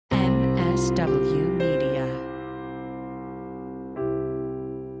S101 Media.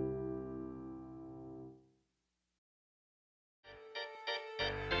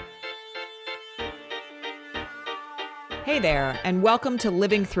 Hey there, and welcome to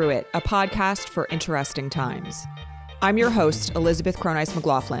Living Through It, a podcast for interesting times. I'm your host, Elizabeth Cronise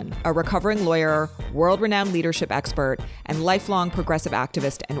McLaughlin, a recovering lawyer, world-renowned leadership expert, and lifelong progressive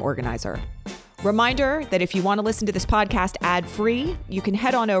activist and organizer. Reminder that if you want to listen to this podcast ad-free, you can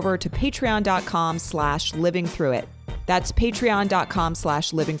head on over to patreon.com/livingthroughit. That's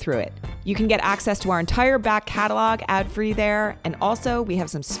patreon.com/livingthroughit. You can get access to our entire back catalog ad-free there, and also we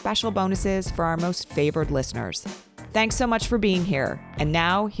have some special bonuses for our most favored listeners. Thanks so much for being here. And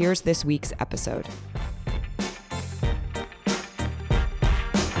now, here's this week's episode.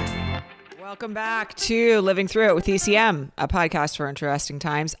 Welcome back to Living Through It with ECM, a podcast for interesting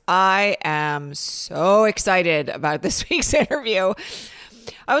times. I am so excited about this week's interview.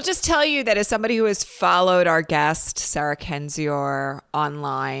 I will just tell you that as somebody who has followed our guest, Sarah Kendzior,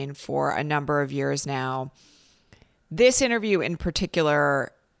 online for a number of years now, this interview in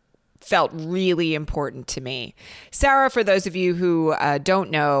particular felt really important to me. Sarah, for those of you who don't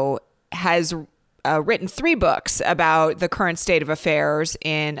know, has written 3 books about the current state of affairs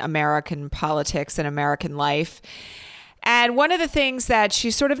in American politics and American life. And one of the things that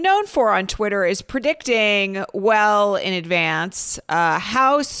she's sort of known for on Twitter is predicting well in advance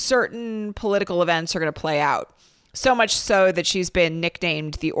how certain political events are going to play out. So much so that she's been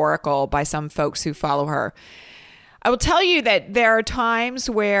nicknamed the Oracle by some folks who follow her. I will tell you that there are times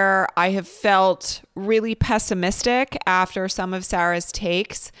where I have felt really pessimistic after some of Sarah's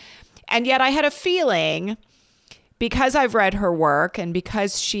takes. And yet I had a feeling, because I've read her work and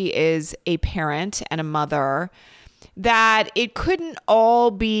because she is a parent and a mother, that it couldn't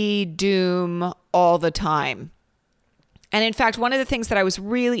all be doom all the time. And in fact, one of the things that I was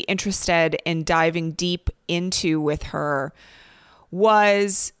really interested in diving deep into with her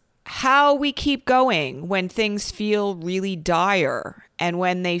was how we keep going when things feel really dire and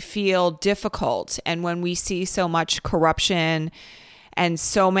when they feel difficult and when we see so much corruption and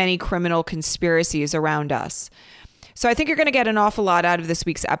so many criminal conspiracies around us. So I think you're going to get an awful lot out of this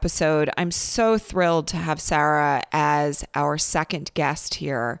week's episode. I'm so thrilled to have Sarah as our second guest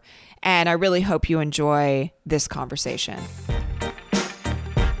here, and I really hope you enjoy this conversation.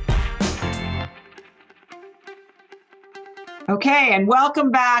 Okay, and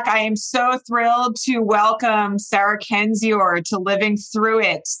welcome back. I am so thrilled to welcome Sarah Kendzior to Living Through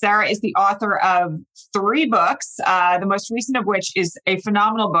It. Sarah is the author of 3 books, the most recent of which is a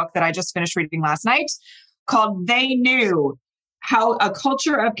phenomenal book that I just finished reading last night called They Knew: How a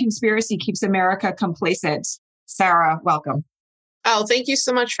Culture of Conspiracy Keeps America Complacent. Sarah, welcome. Oh, thank you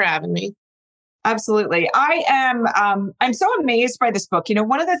so much for having me. Absolutely. I'm so amazed by this book. You know,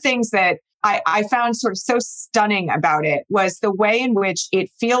 one of the things that I found sort of so stunning about it was the way in which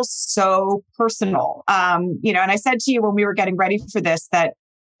it feels so personal. And I said to you when we were getting ready for this, that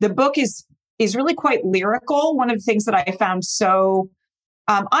the book is really quite lyrical. One of the things that I found so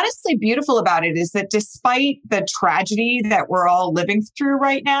honestly beautiful about it is that despite the tragedy that we're all living through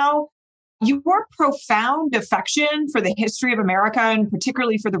right now, your profound affection for the history of America and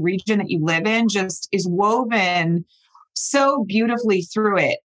particularly for the region that you live in just is woven so beautifully through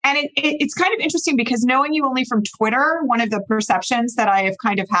it. And it's kind of interesting because knowing you only from Twitter, one of the perceptions that I have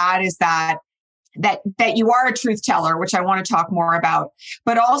kind of had is that you are a truth teller, which I want to talk more about,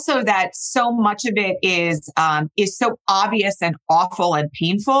 but also that so much of it is so obvious and awful and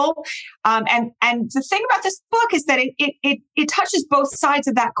painful. And the thing about this book is that it touches both sides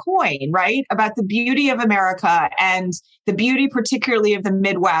of that coin, right? About the beauty of America and the beauty particularly of the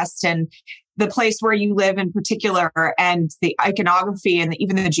Midwest and the place where you live in particular, and the iconography and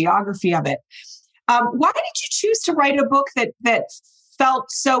even the geography of it. Why did you choose to write a book that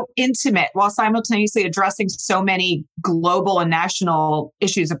felt so intimate while simultaneously addressing so many global and national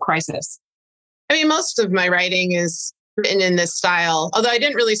issues of crisis? I mean, most of my writing is written in this style, although I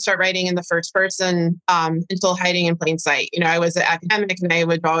didn't really start writing in the first person until Hiding in Plain Sight. You know, I was an academic and I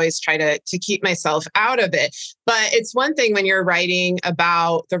would always try to keep myself out of it. But it's one thing when you're writing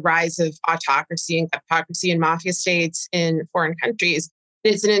about the rise of autocracy and kleptocracy and mafia states in foreign countries.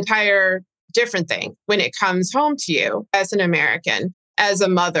 It's an entire different thing when it comes home to you as an American, as a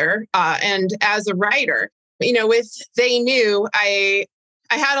mother, and as a writer. You know, with They Knew, I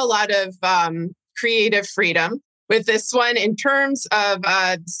had a lot of creative freedom with this one in terms of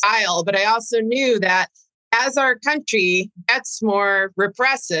style, but I also knew that as our country gets more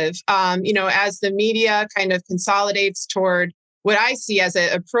repressive, as the media kind of consolidates toward what I see as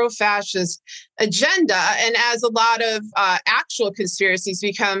a pro-fascist agenda, and as a lot of actual conspiracies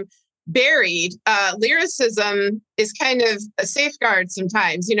become buried. Lyricism is kind of a safeguard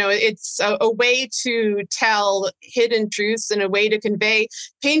sometimes. It's a way to tell hidden truths and a way to convey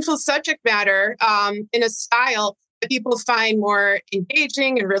painful subject matter in a style that people find more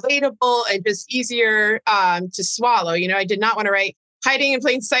engaging and relatable and just easier to swallow. I did not want to write Hiding in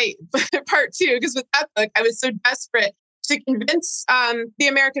Plain Sight part 2, because with that book, I was so desperate to convince the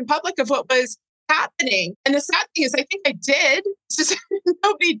American public of what was happening. And the sad thing is, I think I did. It's just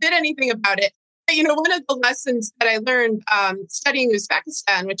nobody did anything about it. But, one of the lessons that I learned studying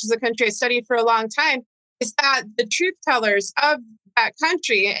Uzbekistan, which is a country I studied for a long time, is that the truth tellers of that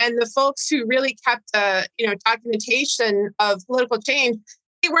country and the folks who really kept documentation of political change,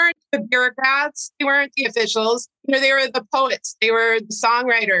 they weren't the bureaucrats, they weren't the officials, they were the poets, they were the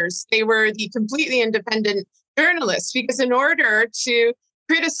songwriters, they were the completely independent journalists. Because in order to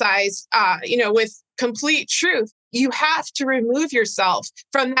criticize, with complete truth, you have to remove yourself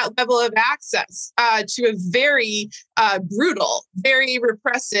from that level of access to a very brutal, very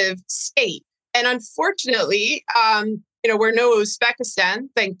repressive state. And unfortunately, we're no Uzbekistan,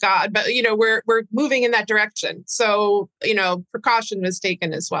 thank God, but we're moving in that direction. So precaution was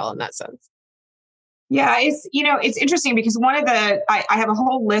taken as well in that sense. Yeah, it's interesting because I have a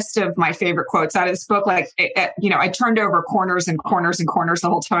whole list of my favorite quotes out of this book. Like, I turned over corners and corners and corners the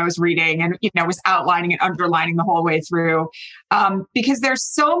whole time I was reading, and was outlining and underlining the whole way through, because there's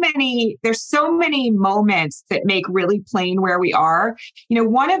so many moments that make really plain where we are.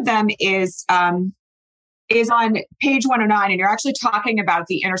 One of them is on page 109, and you're actually talking about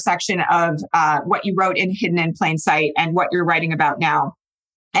the intersection of what you wrote in Hidden in Plain Sight and what you're writing about now.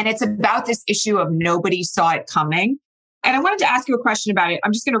 And it's about this issue of nobody saw it coming. And I wanted to ask you a question about it.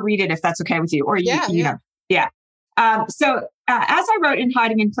 I'm just going to read it if that's okay with you. Or Yeah. So as I wrote in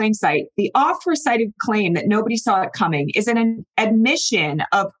Hiding in Plain Sight, the oft-recited claim that nobody saw it coming is an admission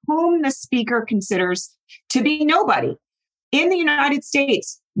of whom the speaker considers to be nobody. In the United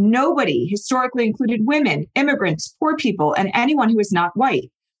States, nobody historically included women, immigrants, poor people, and anyone who is not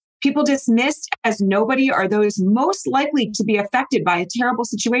white. People dismissed as nobody are those most likely to be affected by a terrible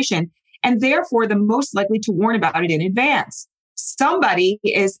situation, and therefore the most likely to warn about it in advance. Somebody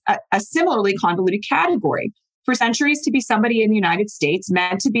is a similarly convoluted category. For centuries, to be somebody in the United States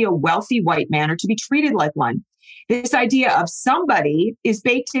meant to be a wealthy white man or to be treated like one. This idea of somebody is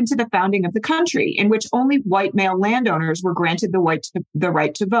baked into the founding of the country, in which only white male landowners were granted the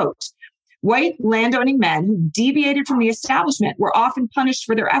right to vote. White landowning men who deviated from the establishment were often punished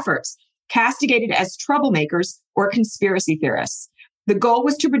for their efforts, castigated as troublemakers or conspiracy theorists. The goal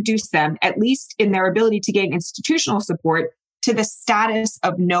was to reduce them, at least in their ability to gain institutional support, to the status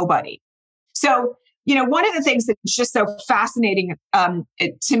of nobody. So, one of the things that's just so fascinating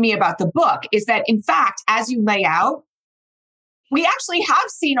to me about the book is that, in fact, as you lay out, we actually have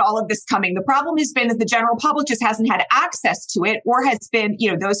seen all of this coming. The problem has been that the general public just hasn't had access to it, or has been,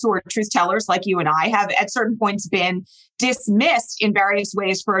 those who are truth tellers like you and I have at certain points been dismissed in various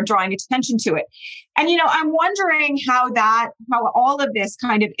ways for drawing attention to it. And, I'm wondering how all of this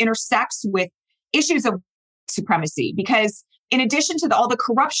kind of intersects with issues of supremacy, because in addition to all the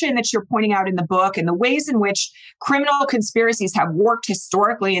corruption that you're pointing out in the book and the ways in which criminal conspiracies have worked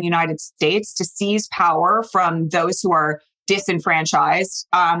historically in the United States to seize power from those who are disenfranchised.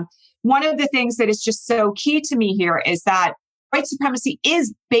 One of the things that is just so key to me here is that white supremacy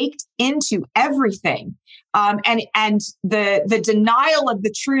is baked into everything. And the denial of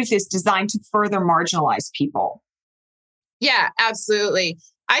the truth is designed to further marginalize people. Yeah, absolutely.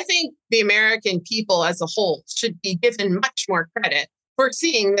 I think the American people as a whole should be given much more credit for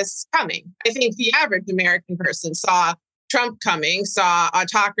seeing this coming. I think the average American person saw Trump coming, saw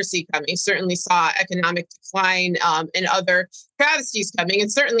autocracy coming, certainly saw economic decline and other travesties coming,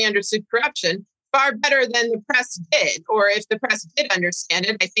 and certainly understood corruption far better than the press did. Or if the press did understand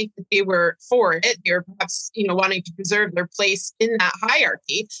it, I think that they were for it. They were perhaps, wanting to preserve their place in that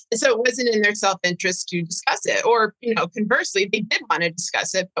hierarchy. And so it wasn't in their self-interest to discuss it. Or, conversely, they did want to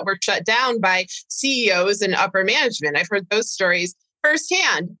discuss it, but were shut down by CEOs and upper management. I've heard those stories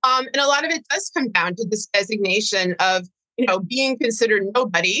firsthand. And a lot of it does come down to this designation of, being considered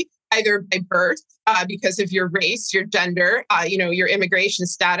nobody, either by birth, because of your race, your gender, your immigration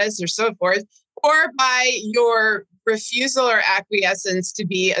status or so forth, or by your refusal or acquiescence to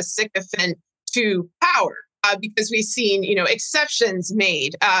be a sycophant to power. Because we've seen, exceptions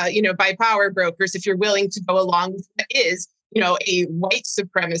made, by power brokers, if you're willing to go along with what is, a white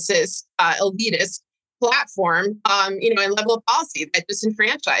supremacist, elitist platform, and level of policy that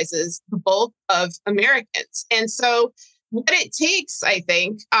disenfranchises the bulk of Americans. And so what it takes, I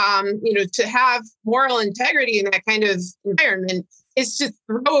think, to have moral integrity in that kind of environment is to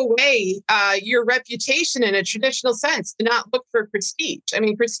throw away your reputation in a traditional sense, to not look for prestige. I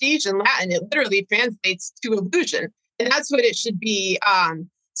mean, prestige in Latin, it literally translates to illusion. And that's what it should be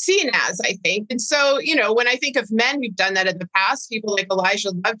seen as, I think. And so, when I think of men who've done that in the past, people like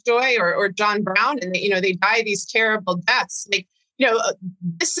Elijah Lovejoy or John Brown, and they die these terrible deaths. Like,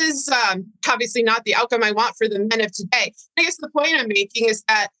 this is obviously not the outcome I want for the men of today. I guess the point I'm making is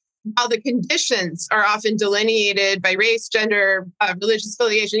that while the conditions are often delineated by race, gender, religious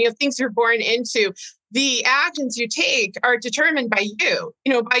affiliation, things you're born into, the actions you take are determined by you,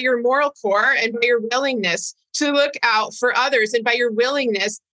 by your moral core and by your willingness to look out for others and by your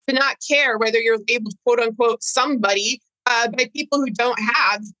willingness to not care whether you're labeled, quote unquote, somebody by people who don't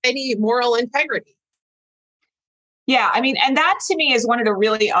have any moral integrity. Yeah, I mean, and that to me is one of the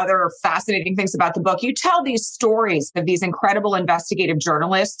really other fascinating things about the book. You tell these stories of these incredible investigative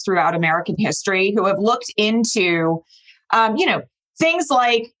journalists throughout American history who have looked into, things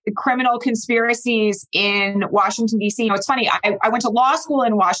like criminal conspiracies in Washington, D.C. It's funny, I went to law school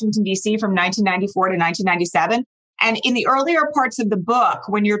in Washington, D.C. from 1994 to 1997. And in the earlier parts of the book,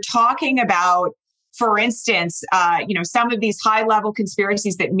 when you're talking about, for instance, some of these high level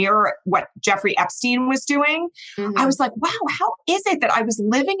conspiracies that mirror what Jeffrey Epstein was doing, I was like, wow, how is it that I was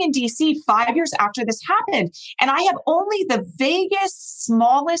living in DC 5 years after this happened? And I have only the vaguest,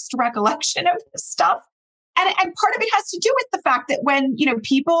 smallest recollection of this stuff. And part of it has to do with the fact that when,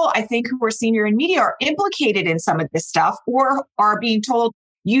 people, I think, who are senior in media are implicated in some of this stuff or are being told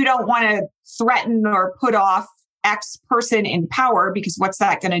you don't want to threaten or put off X person in power because what's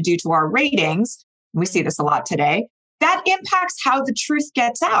that going to do to our ratings? We see this a lot today. That impacts how the truth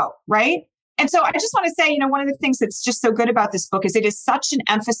gets out, right? And so I just want to say, one of the things that's just so good about this book is it is such an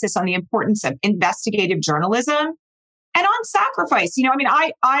emphasis on the importance of investigative journalism and on sacrifice.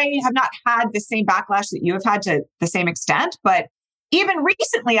 I have not had the same backlash that you have had to the same extent, but even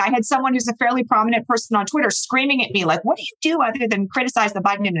recently I had someone who's a fairly prominent person on Twitter screaming at me, like, what do you do other than criticize the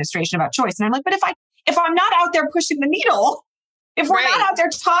Biden administration about choice? And I'm like, but if I'm not out there pushing the needle, if we're not out there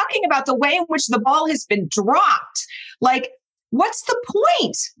talking about the way in which the ball has been dropped, like, what's the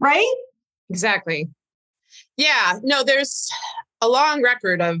point, right? Exactly. Yeah, no, there's a long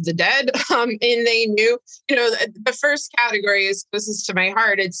record of the dead. And they knew, the first category is closest to my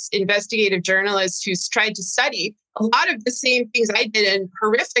heart. It's investigative journalists who's tried to study a lot of the same things I did, and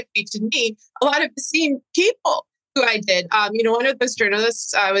horrifically to me, a lot of the same people who I did. One of those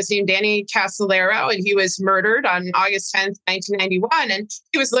journalists was named Danny Casolaro, and he was murdered on August 10th, 1991. And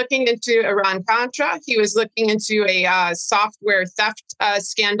he was looking into Iran-Contra. He was looking into a software theft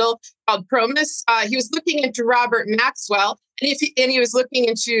scandal called Promise. He was looking into Robert Maxwell, and he was looking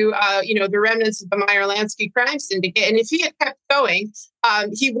into the remnants of the Meyer Lansky crime syndicate. And if he had kept going,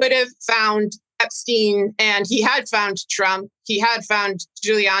 he would have found Epstein, and he had found Trump. He had found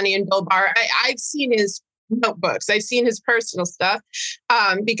Giuliani and Bill Barr. I've seen his notebooks. I've seen his personal stuff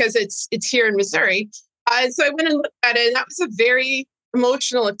because it's here in Missouri. So I went and looked at it, and that was a very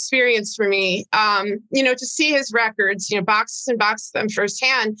emotional experience for me. To see his records, boxes and boxes of them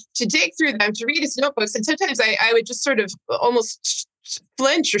firsthand, to dig through them, to read his notebooks. And sometimes I would just sort of almost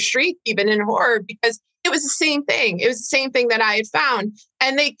flinch or shriek even in horror because it was the same thing. It was the same thing that I had found.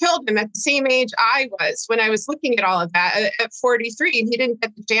 And they killed him at the same age I was when I was looking at all of that at 43. And he didn't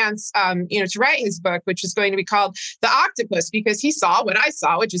get the chance, to write his book, which is going to be called The Octopus, because he saw what I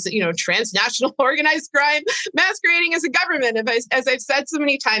saw, which is, transnational organized crime masquerading as a government, as I've said so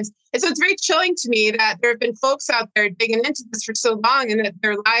many times. And so it's very chilling to me that there have been folks out there digging into this for so long and that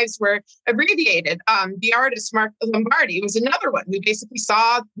their lives were abbreviated. The artist Mark Lombardi was another one who basically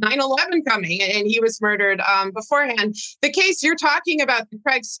saw 9/11 coming, and he was murdered beforehand. The case you're talking about, the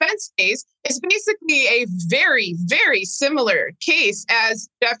Craig Spence case, is basically a very, very similar case as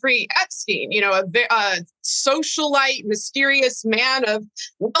Jeffrey Epstein, a socialite, mysterious man of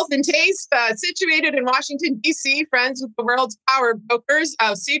wealth and taste, situated in Washington, D.C., friends with the world's power brokers,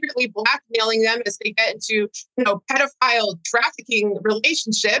 secretly blackmailing them as they get into, pedophile trafficking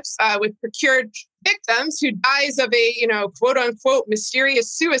relationships with procured victims, who dies of a, quote unquote,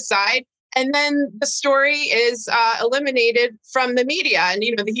 mysterious suicide. And then the story is eliminated from the media. And,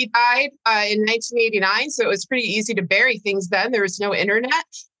 he died in 1989, so it was pretty easy to bury things then. There was no internet.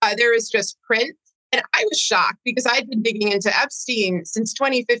 There was just print. And I was shocked because I'd been digging into Epstein since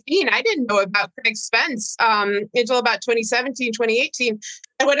 2015. I didn't know about Craig Spence until about 2017, 2018.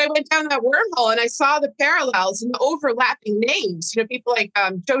 And when I went down that wormhole and I saw the parallels and the overlapping names, people like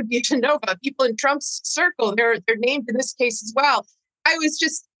Joe DiGenova, people in Trump's circle, they're named in this case as well. I was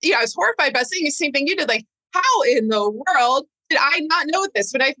just, I was horrified by seeing the same thing you did. Like, how in the world did I not know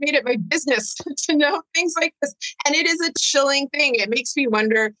this when I've made it my business to know things like this? And it is a chilling thing. It makes me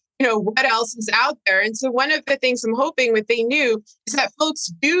wonder, what else is out there? And so one of the things I'm hoping what they knew is that folks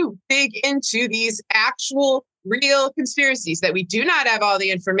do dig into these actual real conspiracies that we do not have all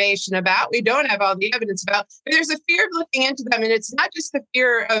the information about. We don't have all the evidence about. But there's a fear of looking into them. And it's not just the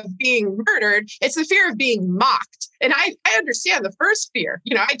fear of being murdered. It's the fear of being mocked. And I understand the first fear.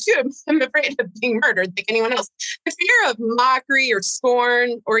 I too am afraid of being murdered like anyone else. The fear of mockery or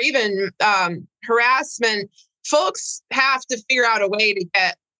scorn or even harassment, folks have to figure out a way to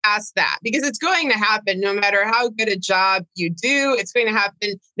get past that, because it's going to happen no matter how good a job you do. It's going to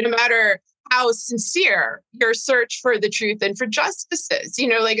happen no matter how sincere your search for the truth and for justice is.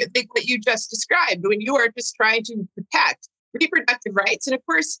 Like what you just described, when you are just trying to protect reproductive rights. And of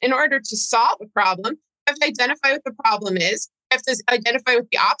course, in order to solve a problem, you have to identify what the problem is. You have to identify what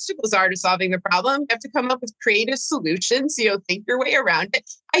the obstacles are to solving the problem. You have to come up with creative solutions, think your way around it.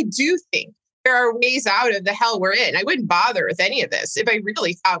 I do think there are ways out of the hell we're in. I wouldn't bother with any of this if I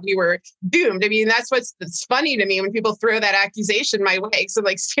really thought we were doomed. I mean, that's what's funny to me when people throw that accusation my way. So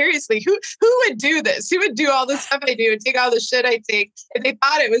like, seriously, who would do this? Who would do all the stuff I do and take all the shit I take if they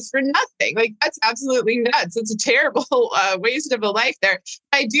thought it was for nothing? Like, that's absolutely nuts. It's a terrible waste of a life there.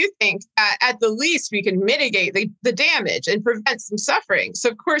 I do think that at the least we can mitigate the damage and prevent some suffering. So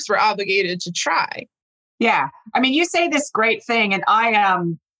of course we're obligated to try. Yeah. I mean, you say this great thing, and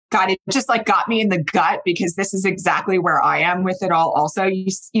God, it just got me in the gut, because this is exactly where I am with it all. Also,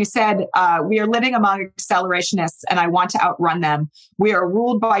 you said, we are living among accelerationists and I want to outrun them. We are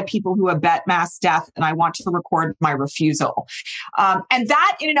ruled by people who abet mass death and I want to record my refusal. And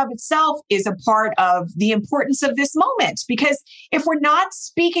that in and of itself is a part of the importance of this moment, because if we're not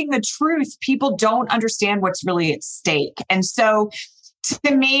speaking the truth, people don't understand what's really at stake. And so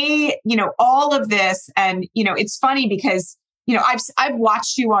to me, all of this, and, it's funny because I've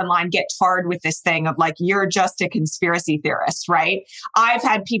watched you online get tarred with this thing of like, you're just a conspiracy theorist, right? I've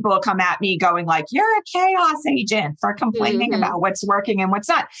had people come at me going like, you're a chaos agent for complaining about what's working and what's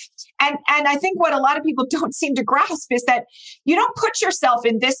not. And I think what a lot of people don't seem to grasp is that you don't put yourself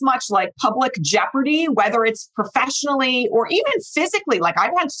in this much like public jeopardy, whether it's professionally or even physically. Like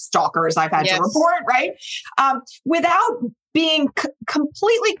I've had stalkers I've had to report, right? Without being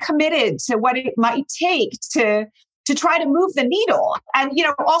completely committed to what it might take to try to move the needle. And,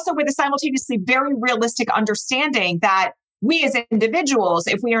 also with a simultaneously very realistic understanding that we as individuals,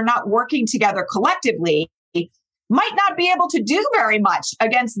 if we are not working together collectively, might not be able to do very much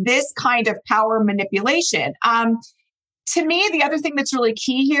against this kind of power manipulation. To me, the other thing that's really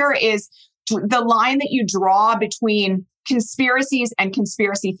key here is the line that you draw between conspiracies and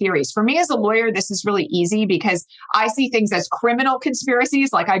conspiracy theories. For me as a lawyer, this is really easy because I see things as criminal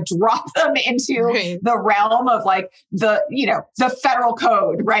conspiracies. Like I drop them into the realm of like the federal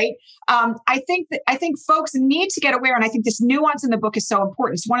code, right? I think folks need to get aware. And I think this nuance in the book is so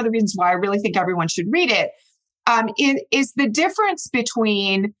important. It's one of the reasons why I really think everyone should read it. Is the difference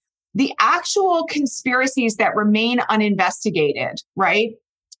between the actual conspiracies that remain uninvestigated, right?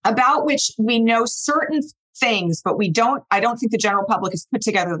 About which we know certain things, but I don't think the general public has put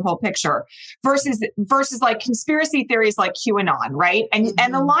together the whole picture versus like conspiracy theories like QAnon, right? And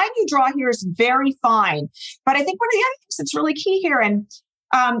the line you draw here is very fine. But I think one of the other things that's really key here, and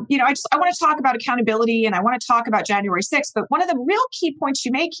I want to talk about accountability and I want to talk about January 6th, but one of the real key points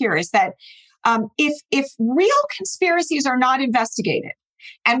you make here is that if real conspiracies are not investigated,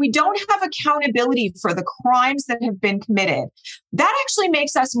 and we don't have accountability for the crimes that have been committed, that actually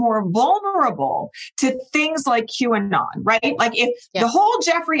makes us more vulnerable to things like QAnon, right? Like if the whole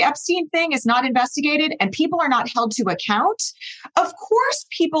Jeffrey Epstein thing is not investigated and people are not held to account, of course,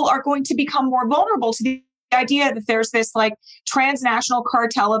 people are going to become more vulnerable to the idea that there's this like transnational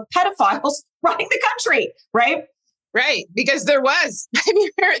cartel of pedophiles running the country, right? Right, because there was. I mean,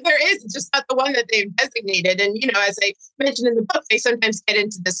 there is, just not the one that they've designated. And, as I mentioned in the book, they sometimes get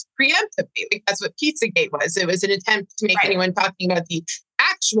into this preemptively. Like that's what Pizzagate was. It was an attempt to make anyone talking about the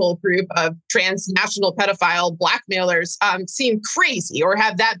actual group of transnational pedophile blackmailers seem crazy or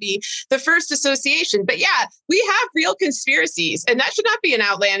have that be the first association. But yeah, we have real conspiracies, and that should not be an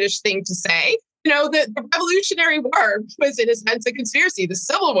outlandish thing to say. The Revolutionary War was, in a sense, a conspiracy. The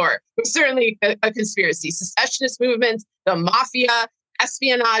Civil War was certainly a conspiracy. Secessionist movements, the mafia,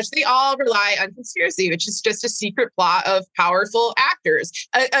 espionage, they all rely on conspiracy, which is just a secret plot of powerful actors.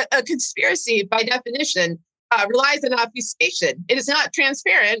 A conspiracy, by definition, relies on obfuscation. It is not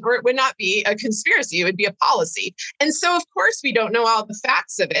transparent, or it would not be a conspiracy. It would be a policy. And so, of course, we don't know all the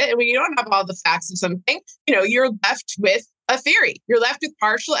facts of it. And when you don't have all the facts of something, you're left with a theory. You're left with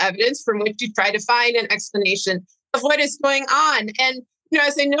partial evidence from which you try to find an explanation of what is going on. And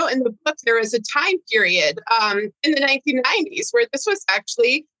as I note in the book, there was a time period in the 1990s where this was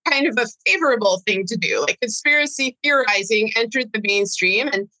actually kind of a favorable thing to do. Like conspiracy theorizing entered the mainstream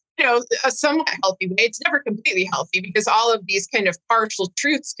and, a somewhat healthy way. It's never completely healthy because all of these kind of partial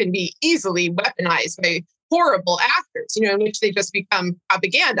truths can be easily weaponized by horrible actors, in which they just become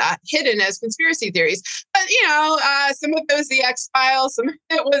propaganda hidden as conspiracy theories. But, some of those, the X-Files, some of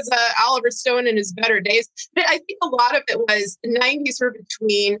it was Oliver Stone in his better days. But I think a lot of it was the 90s were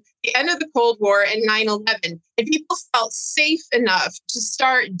between the end of the Cold War and 9/11. And people felt safe enough to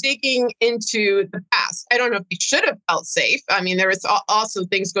start digging into the past. I don't know if they should have felt safe. I mean, there was also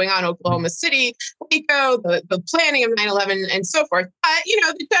things going on in Oklahoma City, Waco, the planning of 9/11 and so forth. But,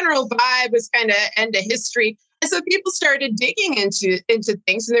 the general vibe was kind of end of history. And so people started digging into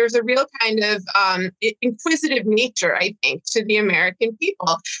things. And there was a real kind of inquisitive nature, I think, to the American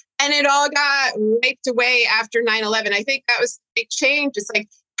people. And it all got wiped away after 9/11. I think that was a big change. It's like,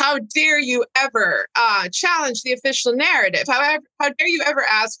 how dare you ever challenge the official narrative? How dare you ever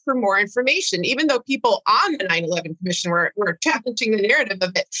ask for more information? Even though people on the 9/11 Commission were challenging the narrative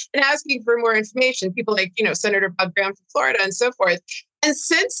of it and asking for more information, people like, Senator Bob Graham from Florida and so forth. And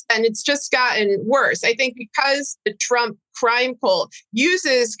since then, it's just gotten worse. I think because the Trump crime cult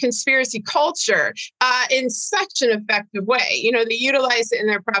uses conspiracy culture in such an effective way. They utilize it in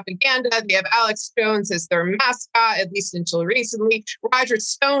their propaganda. They have Alex Jones as their mascot, at least until recently. Roger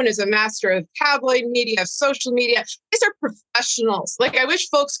Stone is a master of tabloid media, of social media. These are professionals. Like, I wish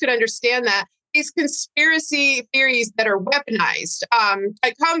folks could understand that. These conspiracy theories that are weaponized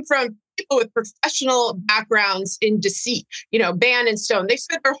come from people with professional backgrounds in deceit, Bannon and Stone. They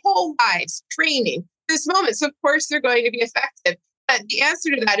spent their whole lives training this moment. So of course they're going to be effective. But the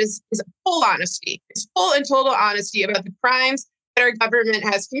answer to that is full honesty. It's full and total honesty about the crimes that our government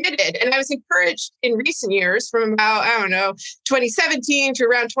has committed. And I was encouraged in recent years from about, 2017 to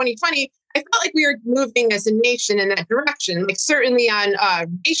around 2020, I felt like we were moving as a nation in that direction, like certainly on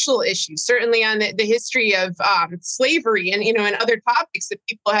racial issues, certainly on the history of slavery and, and other topics that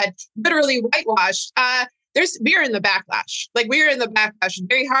people had literally whitewashed. We are in the backlash. Like, we are in the backlash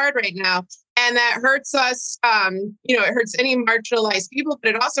very hard right now. And that hurts us. It hurts any marginalized people,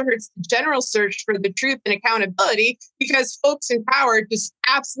 but it also hurts the general search for the truth and accountability because folks in power just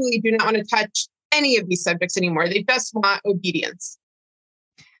absolutely do not want to touch any of these subjects anymore. They just want obedience.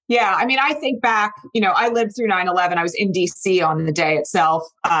 Yeah. I mean, I think back, I lived through 9/11. I was in DC on the day itself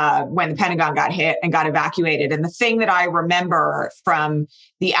when the Pentagon got hit and got evacuated. And the thing that I remember from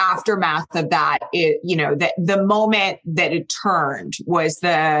the aftermath of that, the moment that it turned was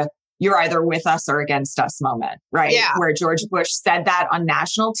you're either with us or against us moment, right? Yeah. Where George Bush said that on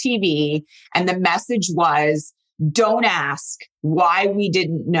national TV. And the message was, don't ask why we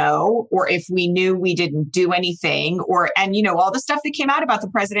didn't know, or if we knew we didn't do anything, and all the stuff that came out about the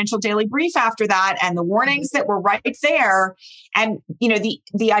presidential daily brief after that and the warnings that were right there. And,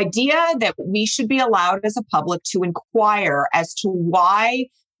 the idea that we should be allowed as a public to inquire as to why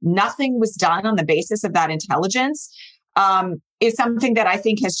nothing was done on the basis of that intelligence is something that I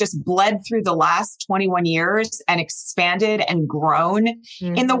think has just bled through the last 21 years and expanded and grown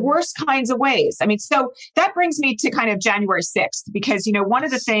in the worst kinds of ways. I mean, so that brings me to kind of January 6th, because, one of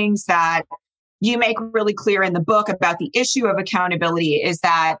the things that you make really clear in the book about the issue of accountability is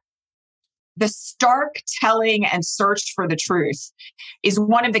that the stark telling and search for the truth is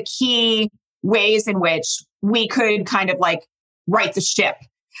one of the key ways in which we could kind of like right the ship.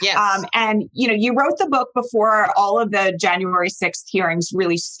 Yes. And, you wrote the book before all of the January 6th hearings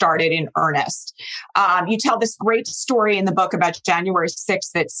really started in earnest. You tell this great story in the book about January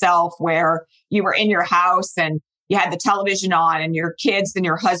 6th itself, where you were in your house and you had the television on and your kids and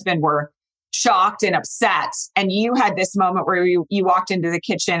your husband were shocked and upset. And you had this moment where you walked into the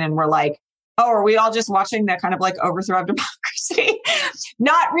kitchen and were like, oh, are we all just watching the kind of like overthrow of democracy?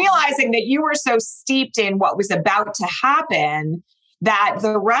 Not realizing that you were so steeped in what was about to happen that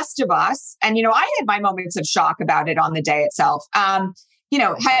the rest of us, and, I had my moments of shock about it on the day itself,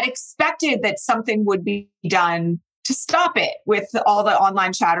 had expected that something would be done to stop it with all the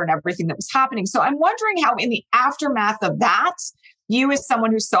online chatter and everything that was happening. So I'm wondering how in the aftermath of that, you as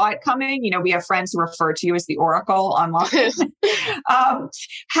someone who saw it coming, we have friends who refer to you as the Oracle online,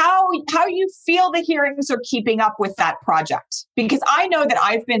 how you feel the hearings are keeping up with that project. Because I know that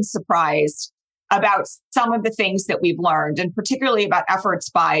I've been surprised about some of the things that we've learned, and particularly about efforts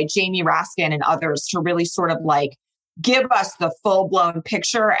by Jamie Raskin and others to really sort of like give us the full-blown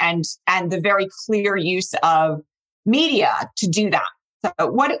picture and the very clear use of media to do that.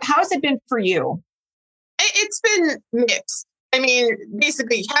 So how has it been for you? It's been mixed. I mean,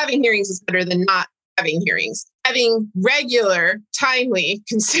 basically having hearings is better than not having hearings, having regular, timely,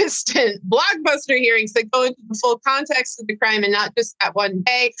 consistent blockbuster hearings that go into the full context of the crime and not just that one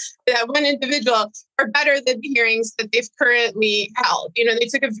day, that one individual, are better than the hearings that they've currently held. They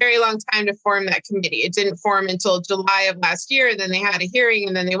took a very long time to form that committee. It didn't form until July of last year. And then they had a hearing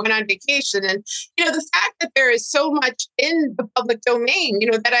and then they went on vacation. And, the fact that there is so much in the public domain,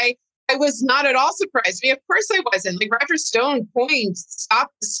 that I was not at all surprised. Of course I wasn't. Like Roger Stone coined Stop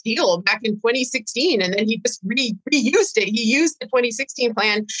the Steal back in 2016, and then he just reused it. He used the 2016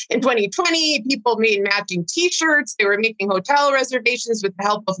 plan in 2020. People made matching T-shirts. They were making hotel reservations with the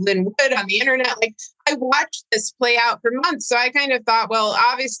help of Lynn Wood on the internet. Like I watched this play out for months. So I kind of thought, well,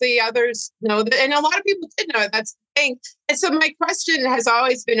 obviously others know that, and a lot of people did know it. That's the thing. And so my question has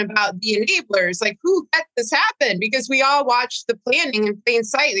always been about the enablers, like who let this happen? Because we all watched the planning in plain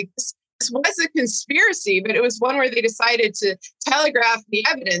sight. Like this was a conspiracy, but it was one where they decided to telegraph the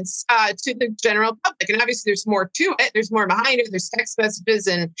evidence to the general public. And obviously there's more to it. There's more behind it. There's text messages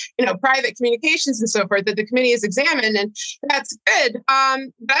and, private communications and so forth that the committee has examined. And that's good.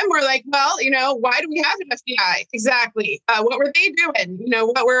 But I'm more like, well, why do we have an FBI? Exactly. What were they doing?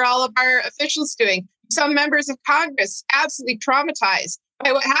 What were all of our officials doing? Some members of Congress absolutely traumatized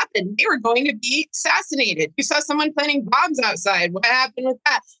by what happened. They were going to be assassinated. You saw someone planting bombs outside. What happened with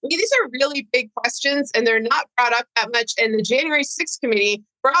that? These are really big questions, and they're not brought up that much. And the January 6th committee,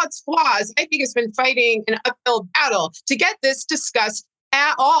 for all its flaws, I think has been fighting an uphill battle to get this discussed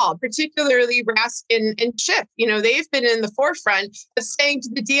at all, particularly Raskin and Schiff. They've been in the forefront of saying to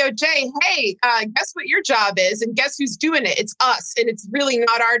the DOJ, hey, guess what your job is? And guess who's doing it? It's us. And it's really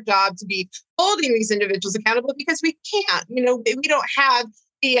not our job to be holding these individuals accountable because we can't. We don't have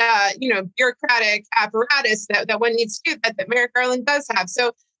the, bureaucratic apparatus that one needs to do that Merrick Garland does have.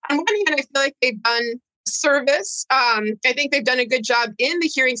 So on one hand, I feel like they've done service. I think they've done a good job in the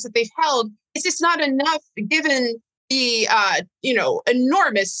hearings that they've held. It's just not enough given the,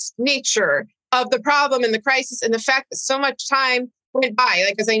 enormous nature of the problem and the crisis and the fact that so much time went by.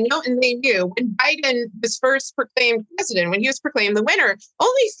 Like, as I know and they knew, when Biden was first proclaimed president, when he was proclaimed the winner,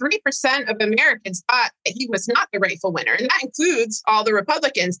 only 3% of Americans thought that he was not the rightful winner. And that includes all the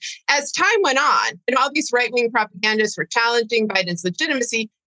Republicans. As time went on, and all these right-wing propagandists were challenging Biden's legitimacy,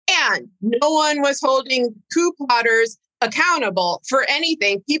 and no one was holding coup plotters accountable for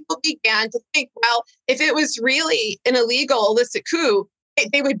anything, people began to think, well, if it was really an illegal, illicit coup,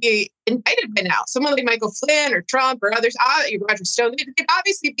 they would be indicted by now. Someone like Michael Flynn or Trump or others, Roger Stone, they'd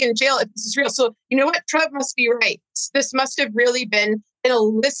obviously be in jail if this is real. So you know what? Trump must be right. This must have really been an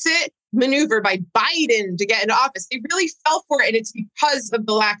illicit maneuver by Biden to get into office. They really fell for it. And it's because of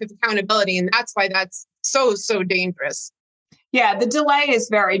the lack of accountability. And that's why that's so dangerous. Yeah, the delay is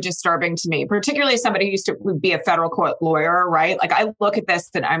very disturbing to me, particularly somebody who used to be a federal court lawyer, right? Like I look at this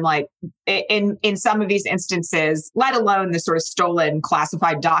and I'm like, in some of these instances, let alone the sort of stolen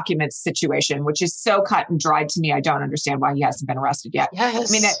classified documents situation, which is so cut and dried to me, I don't understand why he hasn't been arrested yet.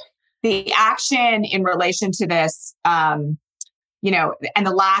 Yes. I mean, the action in relation to this, and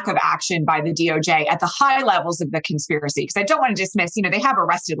the lack of action by the DOJ at the high levels of the conspiracy. Because I don't want to dismiss, they have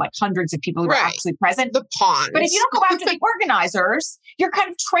arrested like hundreds of people who are actually present. The pawns. But if you don't go after the organizers, you're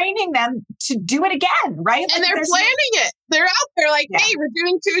kind of training them to do it again, right? And they're planning it. They're out there like, hey, we're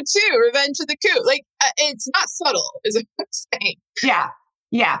doing coup 2, revenge of the coup. Like, it's not subtle, is what I'm saying.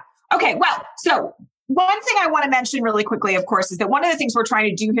 Yeah. Okay, well, so one thing I want to mention really quickly, of course, is that one of the things we're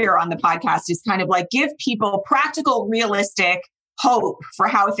trying to do here on the podcast is kind of like give people practical, realistic hope for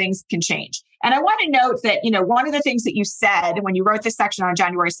how things can change. And I want to note that, one of the things that you said when you wrote this section on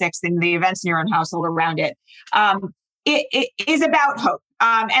January 6th in the events in your own household around it, it is about hope.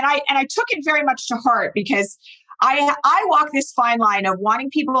 And I took it very much to heart because I walk this fine line of wanting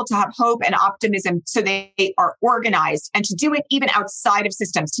people to have hope and optimism so they are organized and to do it even outside of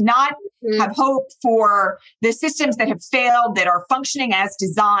systems, to not have hope for the systems that have failed, that are functioning as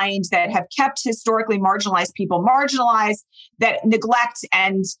designed, that have kept historically marginalized people marginalized, that neglect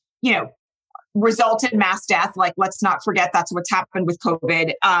and, result in mass death. Like, let's not forget that's what's happened with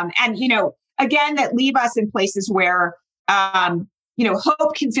COVID. Again, that leave us in places where,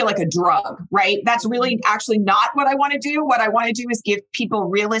 hope can feel like a drug, right? That's really actually not what I want to do. What I want to do is give people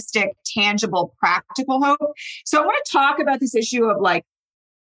realistic, tangible, practical hope. So I want to talk about this issue of like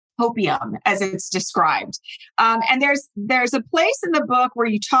hopium as it's described. And there's a place in the book where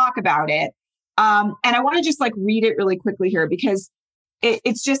you talk about it. And I want to just like read it really quickly here because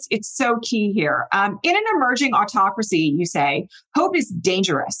it's so key here. In an emerging autocracy, you say, hope is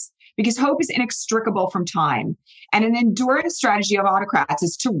dangerous because hope is inextricable from time. And an enduring strategy of autocrats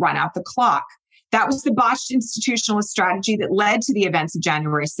is to run out the clock. That was the botched institutionalist strategy that led to the events of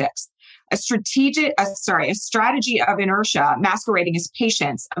January 6th. a strategy of inertia masquerading as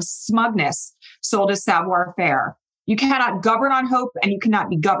patience, of smugness sold as savoir-faire. You cannot govern on hope, and you cannot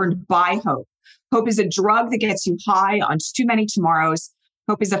be governed by hope. Hope is a drug that gets you high on too many tomorrows.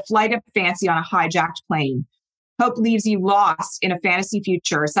 Hope is a flight of fancy on a hijacked plane. Hope leaves you lost in a fantasy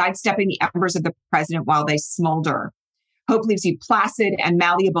future, sidestepping the embers of the present while they smolder. Hope leaves you placid and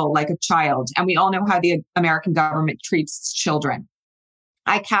malleable like a child. And we all know how the American government treats children.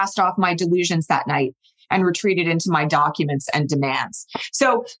 I cast off my delusions that night and retreated into my documents and demands.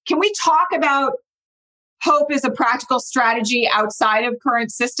 So can we talk about hope as a practical strategy outside of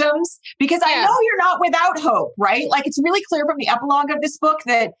current systems? Because I know you're not without hope, right? Like, it's really clear from the epilogue of this book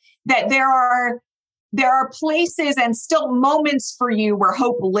that there are places and still moments for you where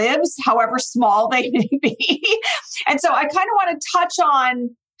hope lives, however small they may be. And so I kind of want to touch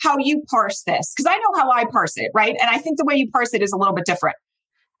on how you parse this, because I know how I parse it, right? And I think the way you parse it is a little bit different.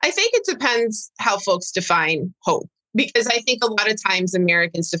 I think it depends how folks define hope, because I think a lot of times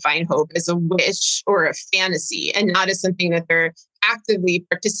Americans define hope as a wish or a fantasy and not as something that they're actively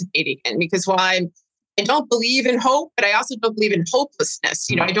participating in. Because while I don't believe in hope, but I also don't believe in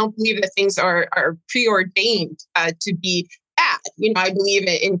hopelessness. You know, I don't believe that things are preordained to be bad. You know, I believe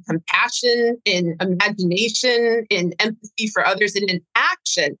in compassion, in imagination, in empathy for others, and in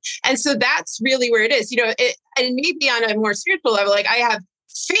action. And so that's really where it is. You know, and maybe on a more spiritual level, like I have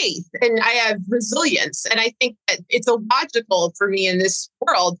faith and I have resilience. And I think that it's illogical for me in this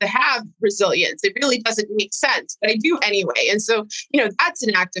world to have resilience. It really doesn't make sense, but I do anyway. And so, you know, that's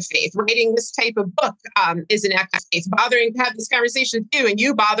an act of faith. Writing this type of book is an act of faith. Bothering to have this conversation with you and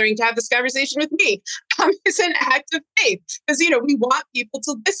you bothering to have this conversation with me is an act of faith. Because, you know, we want people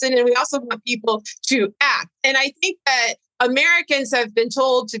to listen and we also want people to act. And I think that Americans have been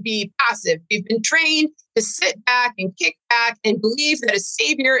told to be passive. We've been trained to sit back and kick back and believe that a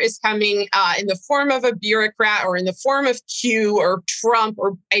savior is coming in the form of a bureaucrat or in the form of Q or Trump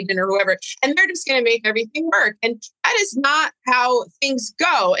or Biden or whoever, and they're just going to make everything work. And that is not how things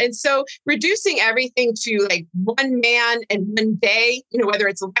go. And so reducing everything to like one man and one day, you know, whether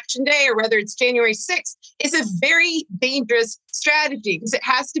it's election day or whether it's January 6th, is a very dangerous strategy, because it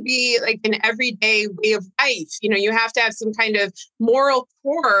has to be like an everyday way of life. You know, you have to have some kind of moral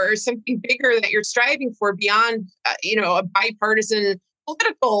core or something bigger that you're striving for beyond, you know, a bipartisan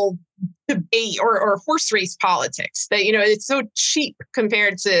political debate or horse race politics. That, you know, it's so cheap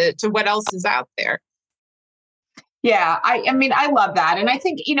compared to what else is out there. Yeah, I mean, I love that. And I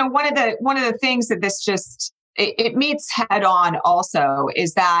think, you know, one of the things that this just, it meets head on also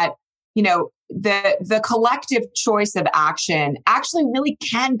is that, you know, the collective choice of action actually really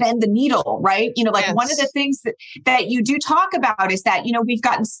can bend the needle, right? You know, like one of the things that you do talk about is that, you know, we've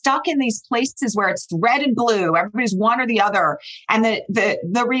gotten stuck in these places where it's red and blue, everybody's one or the other. And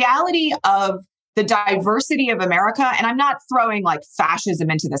the reality of the diversity of America, and I'm not throwing like fascism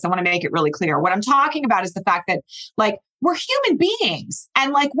into this. I want to make it really clear. What I'm talking about is the fact that like we're human beings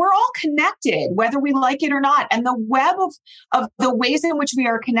and like we're all connected, whether we like it or not. And the web of the ways in which we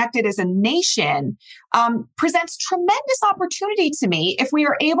are connected as a nation presents tremendous opportunity to me if we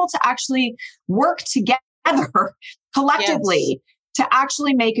are able to actually work together collectively to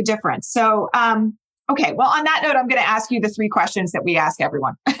actually make a difference. So, okay, well, on that note, I'm going to ask you the 3 questions that we ask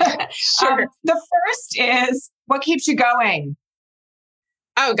everyone. Sure. The first is, what keeps you going?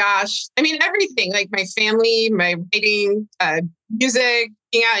 Oh, gosh. I mean, everything, like my family, my writing, music,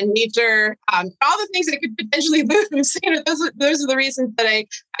 being out in nature, all the things I could potentially lose. You know, those are the reasons that I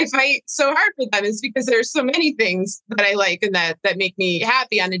fight so hard for them, is because there's so many things that I like and that make me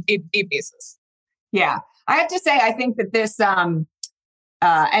happy on a day-to-day basis. Yeah. I have to say, I think that this,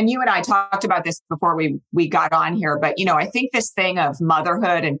 and you and I talked about this before we got on here, but, you know, I think this thing of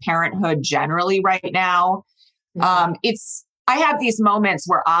motherhood and parenthood generally right now, I have these moments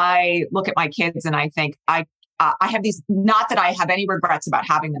where I look at my kids and I think I have these, not that I have any regrets about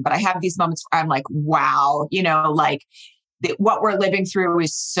having them, but I have these moments where I'm like, wow, you know, like what we're living through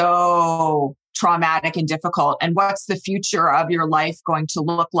is so traumatic and difficult. And what's the future of your life going to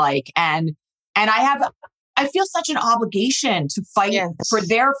look like? And I feel such an obligation to fight for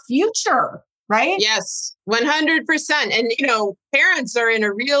their future, right? Yes, 100%. And, you know, parents are in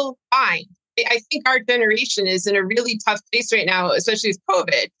a real bind. I think our generation is in a really tough place right now, especially with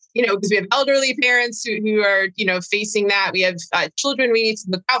COVID, you know, because we have elderly parents who are, you know, facing that. We have children we need to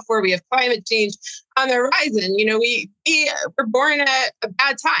look out for. We have climate change on the horizon. You know, we were born at a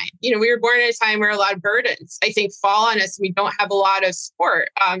bad time. You know, we were born at a time where a lot of burdens, I think, fall on us. We don't have a lot of support,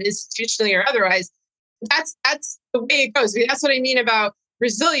 institutionally or otherwise. That's the way it goes. I mean, that's what I mean about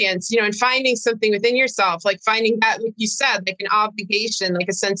resilience, and finding something within yourself, like finding that, like you said, like an obligation, like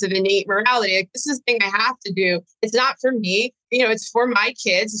a sense of innate morality. Like, this is the thing I have to do. It's not for me. It's for my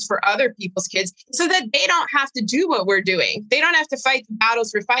kids. It's for other people's kids, so that they don't have to do what we're doing. They don't have to fight the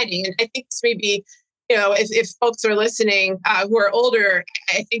battles we're fighting. And I think this may be, if folks are listening who are older,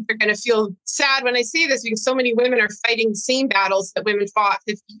 I think they're going to feel sad when I say this, because so many women are fighting the same battles that women fought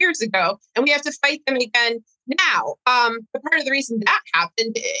 50 years ago, and we have to fight them again now. But part of the reason that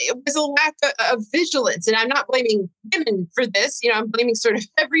happened, it was a lack of vigilance. And I'm not blaming women for this. I'm blaming sort of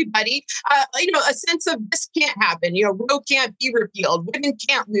everybody. A sense of this can't happen. Roe can't be repealed. Women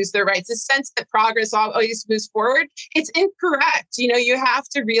can't lose their rights. A sense that progress always moves forward. It's incorrect.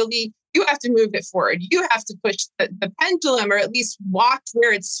 You have to move it forward. You have to push the pendulum, or at least watch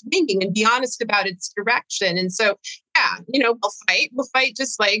where it's swinging and be honest about its direction. And so, we'll fight. We'll fight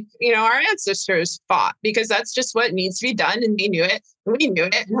just like, our ancestors fought, because that's just what needs to be done. And they knew it. And we knew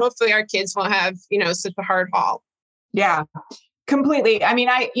it. And hopefully our kids won't have, such a hard haul. Yeah, completely. I mean,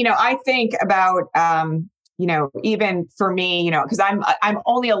 I think about, even for me, because I'm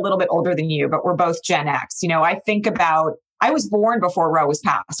only a little bit older than you, but we're both Gen X. I think about, I was born before Roe was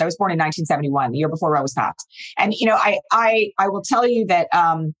passed. I was born in 1971, the year before Roe was passed. And, I will tell you that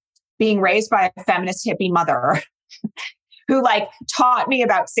being raised by a feminist hippie mother who taught me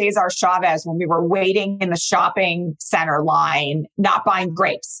about Cesar Chavez when we were waiting in the shopping center line, not buying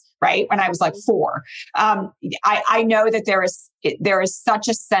grapes, right? When I was 4. I know that there is such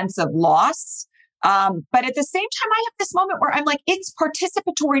a sense of loss. But at the same time, I have this moment where I'm like, it's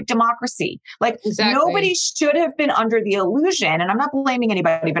participatory democracy. Exactly. Nobody should have been under the illusion, and I'm not blaming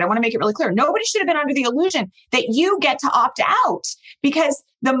anybody, but I want to make it really clear. Nobody should have been under the illusion that you get to opt out, because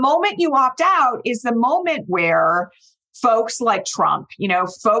the moment you opt out is the moment where folks like Trump,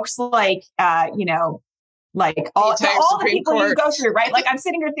 folks like, all the people you go through, right? I'm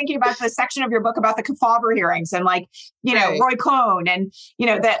sitting here thinking about the section of your book about the Kefauver hearings and right. Roy Cohn and,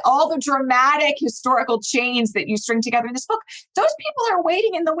 that all the dramatic historical chains that you string together in this book, those people are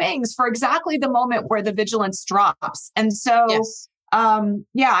waiting in the wings for exactly the moment where the vigilance drops. And so, yes.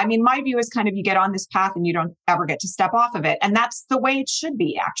 My view is kind of, you get on this path and you don't ever get to step off of it. And that's the way it should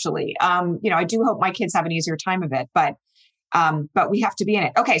be, actually. I do hope my kids have an easier time of it, but we have to be in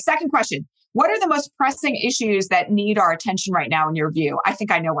it. Okay. Second question. What are the most pressing issues that need our attention right now in your view? I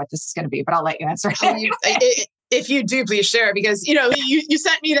think I know what this is going to be, but I'll let you answer. If you do, please share, because, you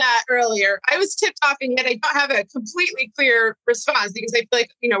sent me that earlier. I was tip-topping, and yet I don't have a completely clear response, because I feel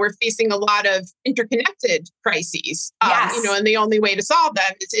like, we're facing a lot of interconnected crises, yes. And the only way to solve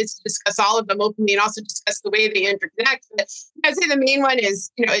them is to discuss all of them openly and also discuss the way they interconnect. But I'd say the main one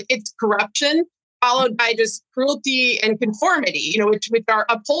is, it's corruption, followed by just cruelty and conformity, which are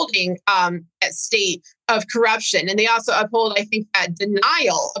upholding that state of corruption. And they also uphold, I think, that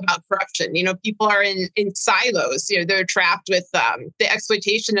denial about corruption. People are in silos. They're trapped with the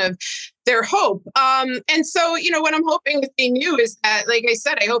exploitation of their hope. And so, what I'm hoping that they knew is that, like I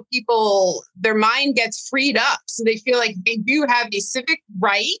said, I hope their mind gets freed up so they feel like they do have a civic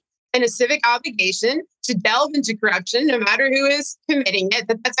right and a civic obligation to delve into corruption, no matter who is committing it.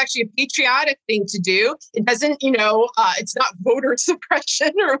 That's actually a patriotic thing to do. It doesn't, it's not voter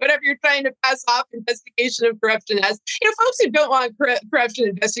suppression or whatever you're trying to pass off investigation of corruption as. Folks who don't want corruption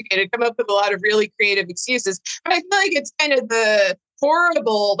investigated come up with a lot of really creative excuses. But I feel like it's kind of the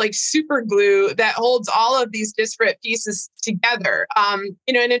horrible, super glue that holds all of these disparate pieces together. And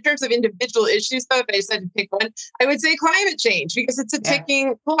in terms of individual issues, though, if I said to pick one, I would say climate change, because it's a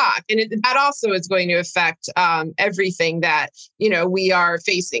ticking clock, and that also is going to affect everything that we are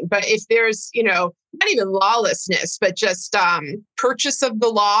facing. But if there's not even lawlessness, but just purchase of the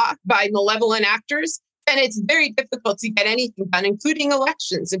law by malevolent actors, then it's very difficult to get anything done, including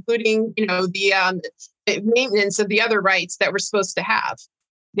elections, including the maintenance of the other rights that we're supposed to have.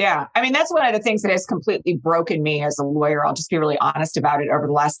 Yeah. I mean, that's one of the things that has completely broken me as a lawyer. I'll just be really honest about it over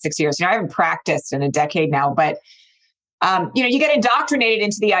the last 6 years. I haven't practiced in a decade now, but, you get indoctrinated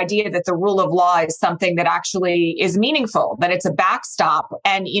into the idea that the rule of law is something that actually is meaningful, that it's a backstop.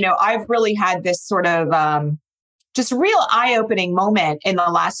 And, I've really had this sort of, just real eye-opening moment in the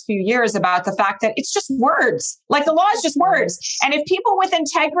last few years about the fact that it's just words. The law is just words. And if people with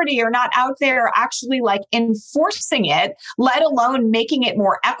integrity are not out there actually enforcing it, let alone making it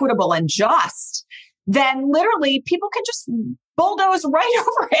more equitable and just, then literally people can just bulldoze right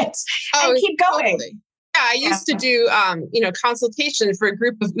over it and keep going. Totally. Yeah, I used to do, consultation for a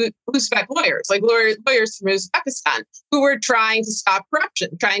group of Uzbek lawyers, lawyers from Uzbekistan, who were trying to stop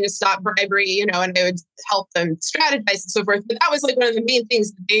corruption, trying to stop bribery, and I would help them strategize and so forth. But that was one of the main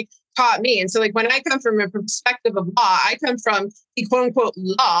things that they taught me. And so when I come from a perspective of law, I come from the quote unquote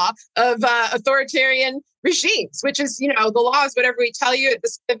law of authoritarian regimes, which is, the law is whatever we tell you at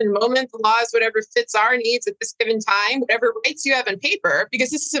this given moment. The law is whatever fits our needs at this given time, whatever rights you have on paper, because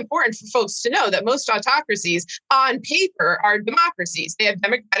this is important for folks to know that most autocracies on paper are democracies. They have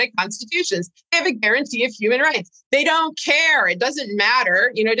democratic constitutions. They have a guarantee of human rights. They don't care. It doesn't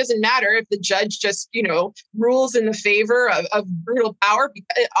matter. It doesn't matter if the judge just, rules in the favor of brutal power,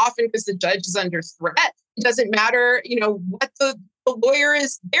 often because the judge is under threat. It doesn't matter, what the lawyer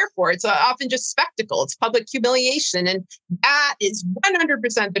is there for. It's often just spectacle. It's public humiliation. And that is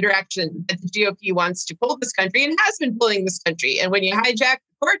 100% the direction that the GOP wants to pull this country and has been pulling this country. And when you hijack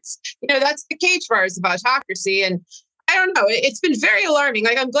the courts, that's the cage bars of autocracy. And I don't know. It's been very alarming.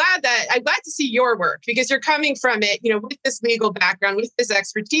 Like, I'm glad to see your work because you're coming from it, with this legal background, with this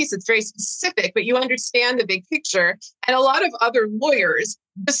expertise. It's very specific, but you understand the big picture. And a lot of other lawyers,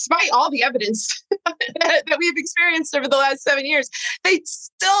 despite all the evidence that we've experienced over the last 7 years, they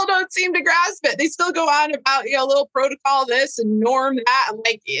still don't seem to grasp it. They still go on about, a little protocol this and norm that. I'm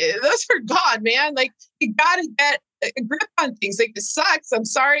like, those are God, man. Like, you got to get a grip on things. Like, this sucks. I'm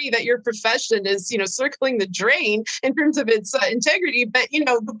sorry that your profession is, circling the drain in terms of its integrity. But,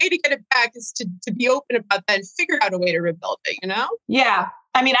 the way to get it back is to be open about that and figure out a way to rebuild it, Yeah.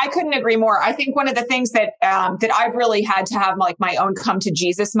 I mean, I couldn't agree more. I think one of the things that that I've really had to have like my own come to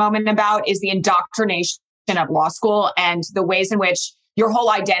Jesus moment about is the indoctrination of law school and the ways in which your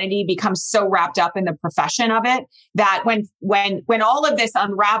whole identity becomes so wrapped up in the profession of it that when all of this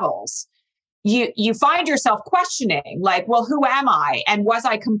unravels, you find yourself questioning, like, well, who am I? And was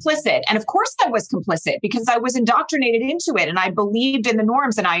I complicit? And of course I was complicit because I was indoctrinated into it and I believed in the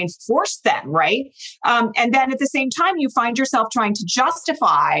norms and I enforced them, right? And then at the same time, you find yourself trying to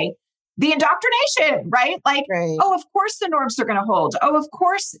justify the indoctrination, right? Like, right. Oh, of course the norms are going to hold. Oh, of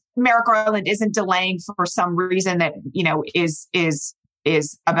course Merrick Garland isn't delaying for some reason that,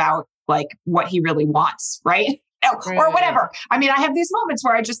 is about like what he really wants, right? Or whatever. I mean, I have these moments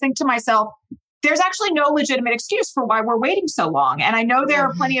where I just think to myself, there's actually no legitimate excuse for why we're waiting so long. And I know there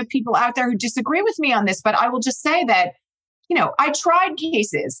are plenty of people out there who disagree with me on this, but I will just say that, I tried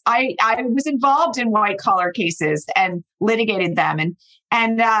cases. I was involved in white collar cases and litigated them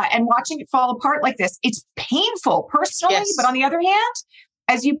and watching it fall apart like this, it's painful personally. Yes. But on the other hand,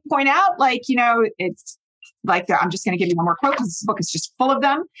 as you point out, like, it's like, I'm just going to give you one more quote because this book is just full of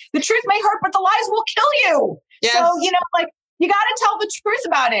them. The truth may hurt, but the lies will kill you. Yes. So, you got to tell the truth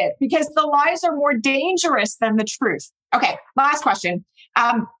about it because the lies are more dangerous than the truth. Okay. Last question.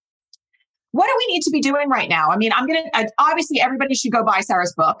 What do we need to be doing right now? I mean, obviously everybody should go buy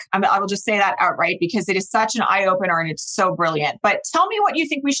Sarah's book. I will just say that outright because it is such an eye opener and it's so brilliant, but tell me what you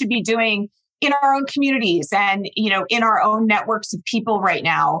think we should be doing in our own communities and, in our own networks of people right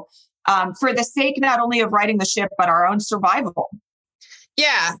now. For the sake not only of righting the ship, but our own survival.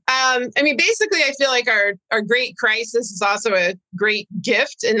 Yeah. Basically, I feel like our great crisis is also a great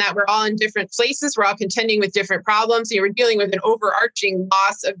gift in that we're all in different places. We're all contending with different problems. We're dealing with an overarching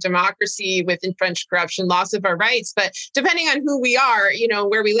loss of democracy with entrenched corruption, loss of our rights. But depending on who we are,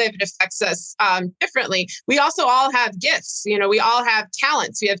 where we live, it affects us differently. We also all have gifts. We all have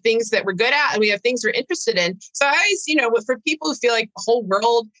talents. We have things that we're good at and we have things we're interested in. So I always, for people who feel like the whole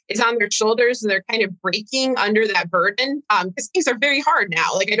world is on their shoulders and they're kind of breaking under that burden, because things are very hard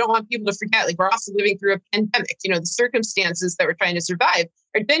now. Like, I don't want people to forget, like, we're also living through a pandemic. The circumstances that we're trying to survive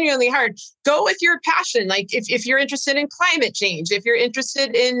are genuinely hard. Go with your passion. Like, if you're interested in climate change, if you're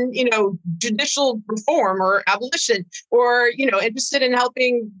interested in, judicial reform or abolition, or, interested in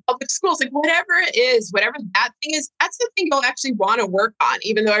helping public schools, like whatever it is, whatever that thing is, that's the thing you'll actually want to work on,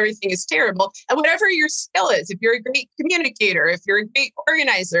 even though everything is terrible. And whatever your skill is, if you're a great communicator, if you're a great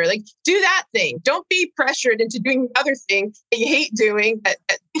organizer, like, do that thing. Don't be pressured into doing the other thing that you hate doing that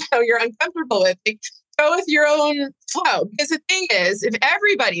you're uncomfortable with. Like, go with your own flow. Because the thing is, if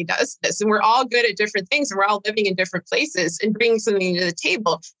everybody does this and we're all good at different things and we're all living in different places and bringing something to the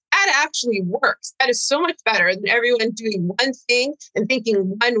table, that actually works. That is so much better than everyone doing one thing and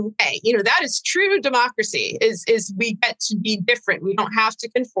thinking one way. That is true democracy is we get to be different. We don't have to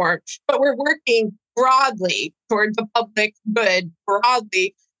conform, but we're working broadly toward the public good,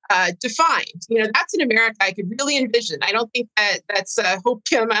 broadly defined. That's an America I could really envision. I don't think that's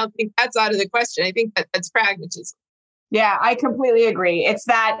hopium. I don't think that's out of the question. I think that's pragmatism. Yeah, I completely agree. It's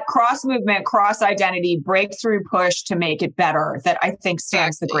that cross movement, cross identity, breakthrough push to make it better that I think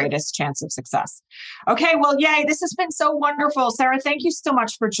stands the greatest chance of success. Okay, well, yay. This has been so wonderful. Sarah, thank you so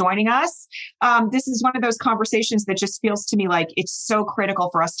much for joining us. This is one of those conversations that just feels to me like it's so critical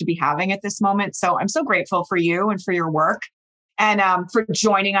for us to be having at this moment. So I'm so grateful for you and for your work and for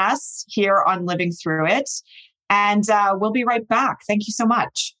joining us here on Living Through It. And we'll be right back. Thank you so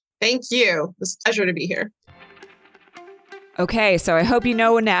much. Thank you. It's a pleasure to be here. Okay, so I hope you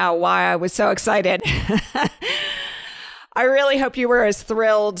know now why I was so excited. I really hope you were as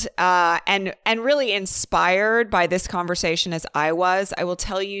thrilled and really inspired by this conversation as I was. I will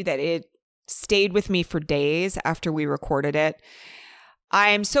tell you that it stayed with me for days after we recorded it.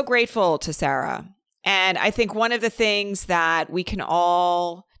 I am so grateful to Sarah. And I think one of the things that we can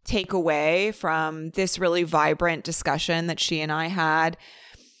all take away from this really vibrant discussion that she and I had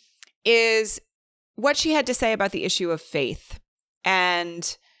is what she had to say about the issue of faith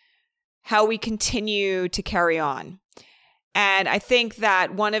and how we continue to carry on. And I think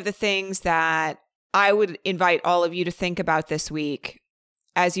that one of the things that I would invite all of you to think about this week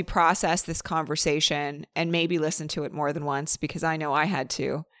as you process this conversation and maybe listen to it more than once, because I know I had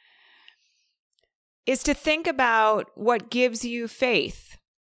to, is to think about what gives you faith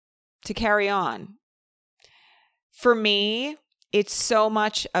to carry on. For me, it's so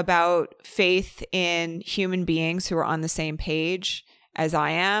much about faith in human beings who are on the same page as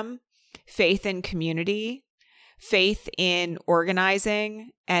I am, faith in community, faith in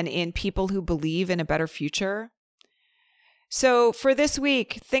organizing, and in people who believe in a better future. So for this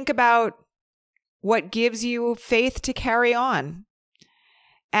week, think about what gives you faith to carry on.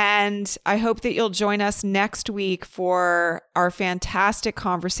 And I hope that you'll join us next week for our fantastic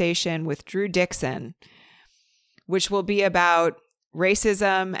conversation with Drew Dixon, which will be about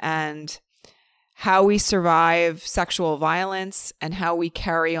racism and how we survive sexual violence and how we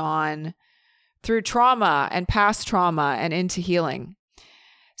carry on through trauma and past trauma and into healing.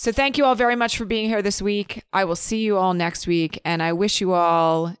 So thank you all very much for being here this week. I will see you all next week, and I wish you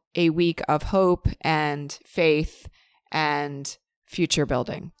all a week of hope and faith and future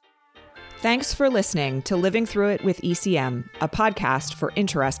building. Thanks for listening to Living Through It with ECM, a podcast for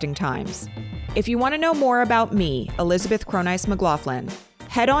interesting times. If you want to know more about me, Elizabeth Cronise McLaughlin,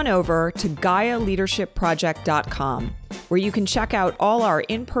 head on over to GaiaLeadershipProject.com, where you can check out all our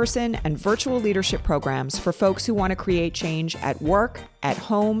in-person and virtual leadership programs for folks who want to create change at work, at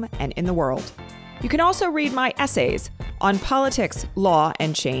home, and in the world. You can also read my essays on politics, law,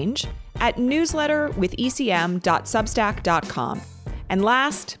 and change at newsletterwithecm.substack.com. And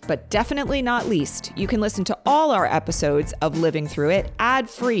last, but definitely not least, you can listen to all our episodes of Living Through It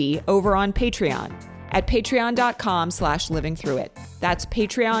ad-free over on Patreon at patreon.com/livingthroughit. That's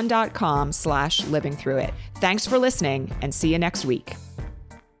patreon.com/livingthroughit. Thanks for listening, and see you next week.